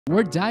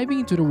We're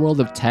diving into the world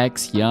of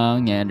tech's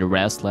young and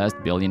restless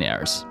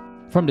billionaires.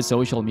 From the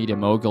social media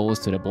moguls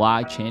to the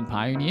blockchain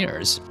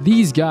pioneers,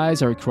 these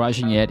guys are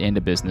crushing it in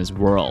the business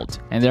world,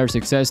 and their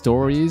success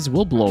stories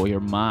will blow your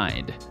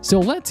mind. So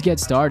let's get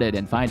started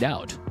and find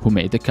out who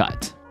made the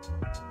cut.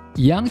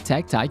 Young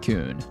tech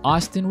tycoon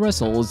Austin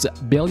Russell's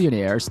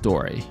billionaire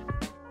story.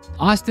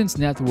 Austin's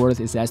net worth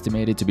is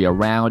estimated to be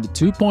around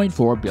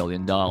 $2.4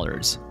 billion.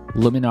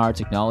 Luminar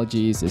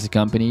Technologies is a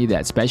company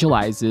that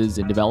specializes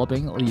in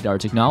developing LiDAR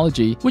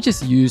technology, which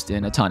is used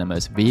in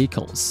autonomous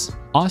vehicles.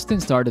 Austin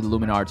started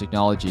Luminar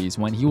Technologies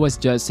when he was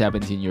just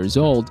 17 years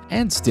old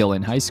and still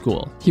in high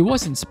school. He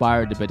was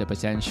inspired by the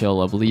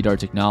potential of LiDAR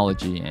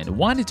technology and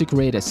wanted to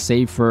create a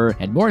safer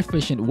and more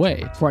efficient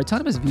way for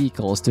autonomous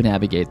vehicles to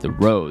navigate the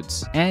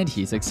roads. And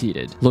he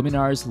succeeded.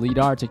 Luminar's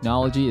LiDAR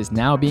technology is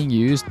now being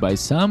used by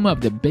some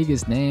of the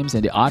biggest names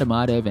in the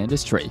automotive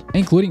industry,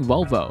 including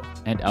Volvo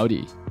and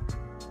Audi.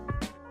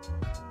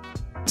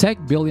 Tech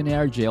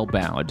billionaire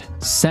jailbound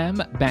Sam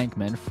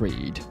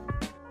Bankman-Fried,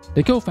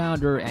 the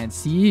co-founder and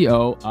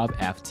CEO of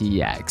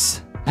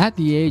FTX. At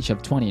the age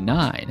of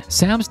 29,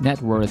 Sam's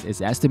net worth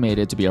is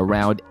estimated to be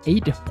around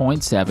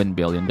 $8.7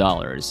 billion.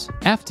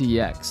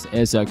 FTX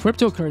is a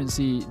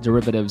cryptocurrency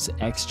derivatives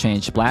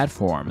exchange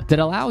platform that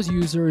allows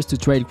users to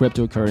trade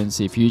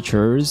cryptocurrency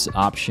futures,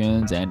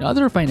 options, and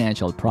other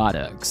financial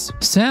products.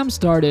 Sam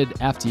started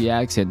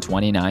FTX in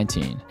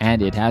 2019,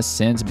 and it has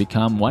since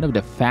become one of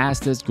the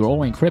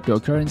fastest-growing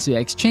cryptocurrency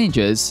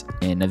exchanges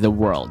in the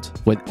world,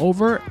 with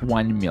over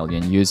 1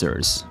 million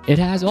users. It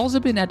has also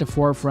been at the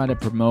forefront of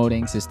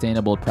promoting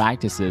sustainable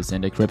practices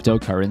in the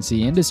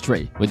cryptocurrency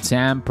industry, with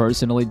Sam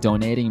personally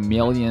donating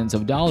millions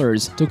of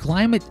dollars to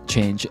climate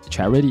change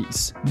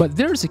charities. But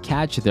there's a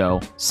catch though.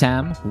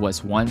 Sam, who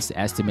was once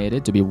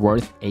estimated to be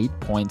worth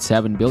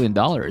 $8.7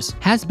 billion,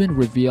 has been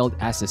revealed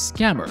as a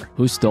scammer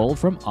who stole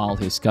from all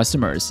his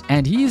customers,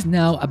 and he is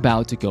now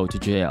about to go to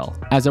jail.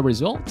 As a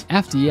result,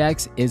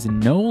 FTX is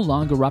no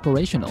longer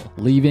operational,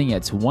 leaving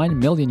its 1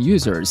 million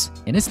users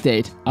in a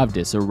state of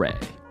disarray.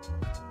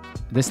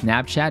 The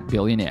Snapchat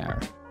billionaire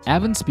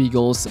Evan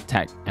Spiegel's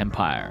tech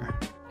empire.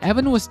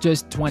 Evan was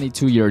just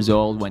 22 years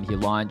old when he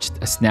launched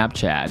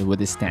Snapchat with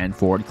his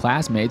Stanford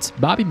classmates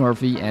Bobby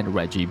Murphy and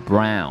Reggie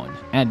Brown.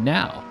 And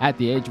now, at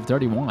the age of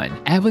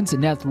 31, Evan's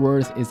net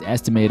worth is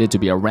estimated to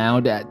be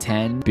around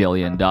 $10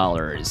 billion.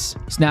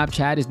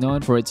 Snapchat is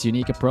known for its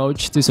unique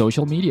approach to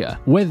social media,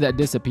 with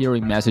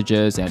disappearing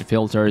messages and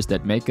filters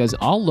that make us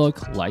all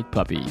look like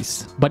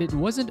puppies. But it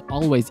wasn't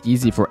always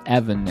easy for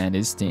Evan and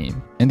his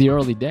team. In the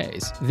early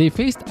days, they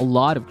faced a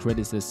lot of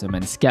criticism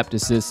and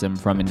skepticism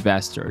from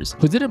investors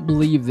who didn't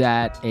believe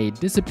that a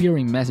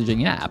disappearing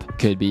messaging app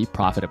could be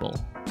profitable.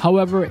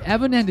 However,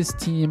 Evan and his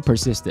team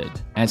persisted,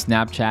 and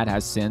Snapchat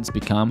has since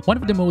become one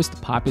of the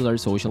most popular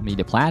social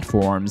media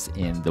platforms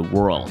in the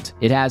world.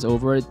 It has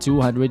over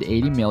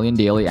 280 million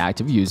daily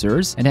active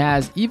users and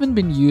has even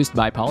been used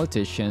by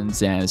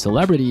politicians and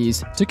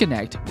celebrities to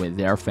connect with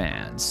their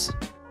fans.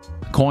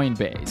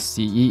 Coinbase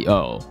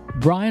CEO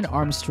Brian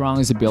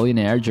Armstrong's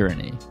billionaire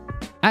journey.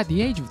 At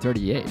the age of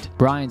 38,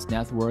 Brian's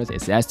net worth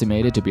is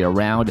estimated to be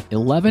around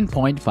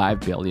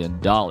 $11.5 billion.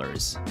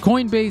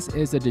 Coinbase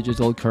is a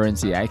digital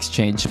currency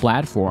exchange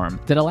platform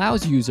that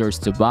allows users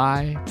to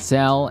buy,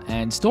 sell,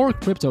 and store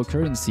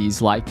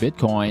cryptocurrencies like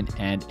Bitcoin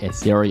and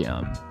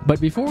Ethereum. But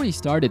before he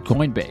started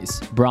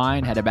Coinbase,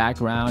 Brian had a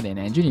background in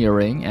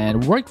engineering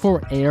and worked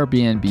for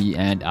Airbnb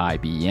and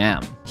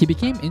IBM. He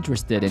became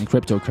interested in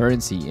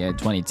cryptocurrency in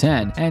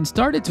 2010 and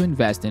started to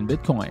invest in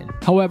Bitcoin.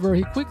 However,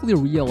 he quickly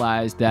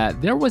realized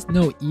that there was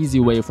no easy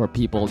way for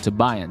people to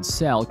buy and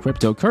sell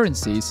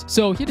cryptocurrencies,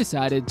 so he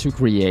decided to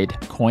create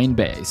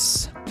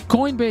Coinbase.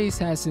 Coinbase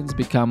has since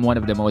become one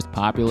of the most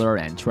popular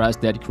and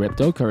trusted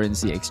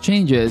cryptocurrency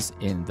exchanges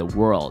in the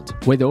world,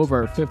 with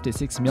over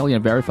 56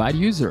 million verified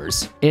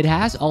users. It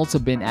has also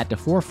been at the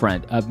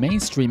forefront of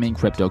mainstreaming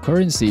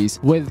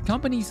cryptocurrencies, with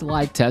companies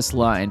like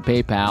Tesla and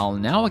PayPal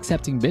now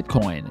accepting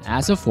Bitcoin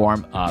as a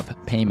form of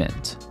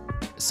payment.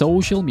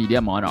 Social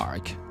media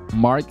monarch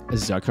Mark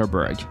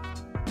Zuckerberg.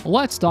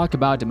 Let's talk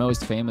about the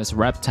most famous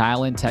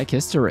reptile in tech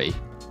history.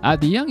 At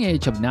the young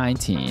age of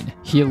 19,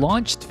 he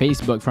launched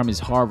Facebook from his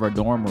Harvard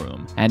dorm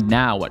room, and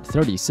now at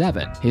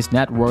 37, his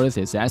net worth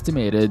is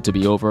estimated to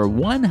be over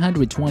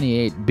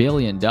 $128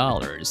 billion.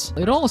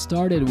 It all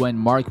started when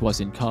Mark was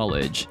in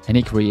college, and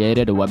he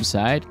created a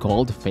website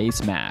called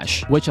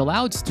FaceMash, which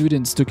allowed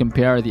students to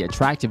compare the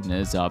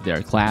attractiveness of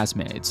their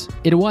classmates.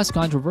 It was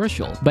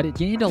controversial, but it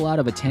gained a lot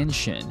of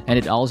attention, and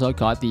it also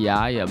caught the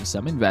eye of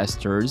some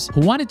investors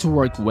who wanted to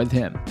work with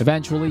him.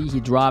 Eventually, he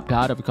dropped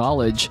out of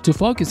college to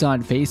focus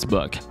on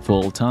Facebook,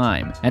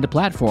 full-time, and the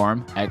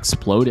platform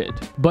exploded.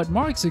 But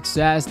Mark's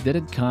success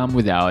didn't come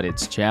without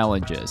its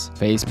challenges.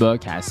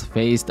 Facebook has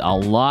faced a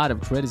lot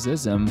of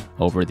criticism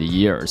over the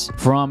years,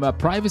 from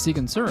privacy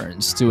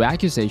concerns to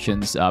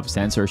accusations of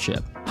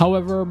censorship.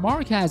 However,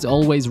 Mark has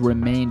always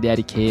remained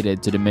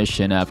dedicated to the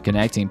mission of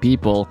connecting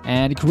people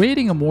and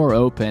creating a more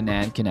open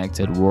and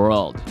connected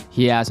world.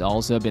 He has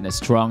also been a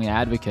strong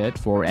advocate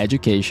for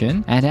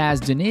education and has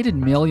donated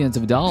millions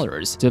of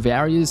dollars to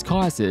various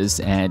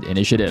causes and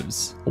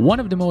initiatives. One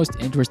of the most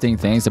interesting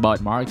things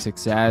about Mark's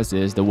success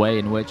is the way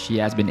in which he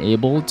has been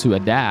able to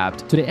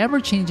adapt to the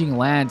ever-changing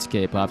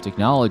landscape of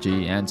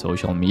technology and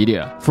social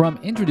media. From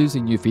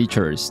introducing new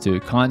features to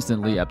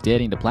constantly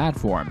updating the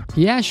platform,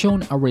 he has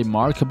shown a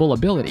remarkable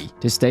ability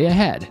to stay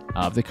ahead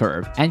of the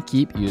curve and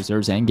keep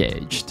users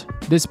engaged.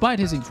 Despite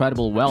his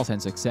incredible wealth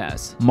and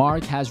success,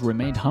 Mark has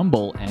remained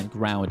humble and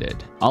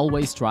grounded,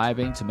 always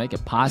striving to make a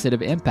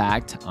positive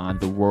impact on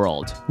the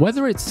world.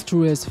 Whether it's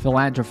through his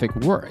philanthropic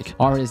work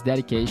or his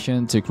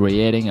dedication to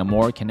creating a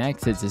more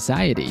connected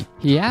society,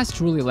 he has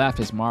truly left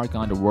his mark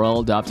on the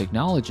world of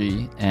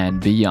technology and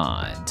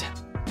beyond.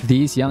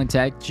 These young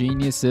tech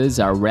geniuses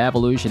are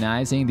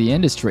revolutionizing the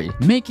industry,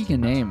 making a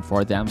name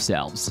for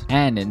themselves,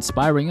 and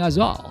inspiring us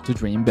all to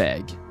dream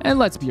big. And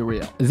let's be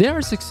real,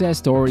 their success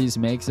stories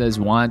makes us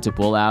want to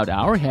pull out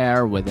our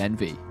hair with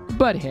envy.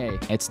 But hey,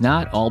 it's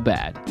not all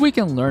bad. We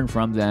can learn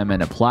from them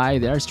and apply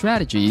their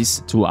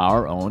strategies to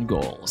our own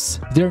goals.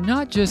 They're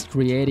not just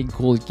creating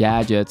cool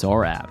gadgets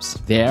or apps.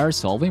 They're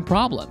solving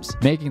problems,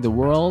 making the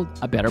world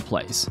a better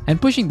place, and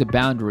pushing the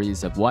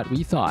boundaries of what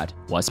we thought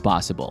was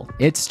possible.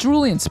 It's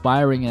truly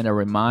inspiring and a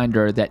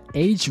reminder that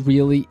age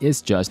really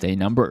is just a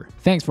number.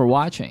 Thanks for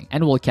watching,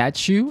 and we'll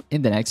catch you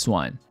in the next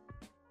one.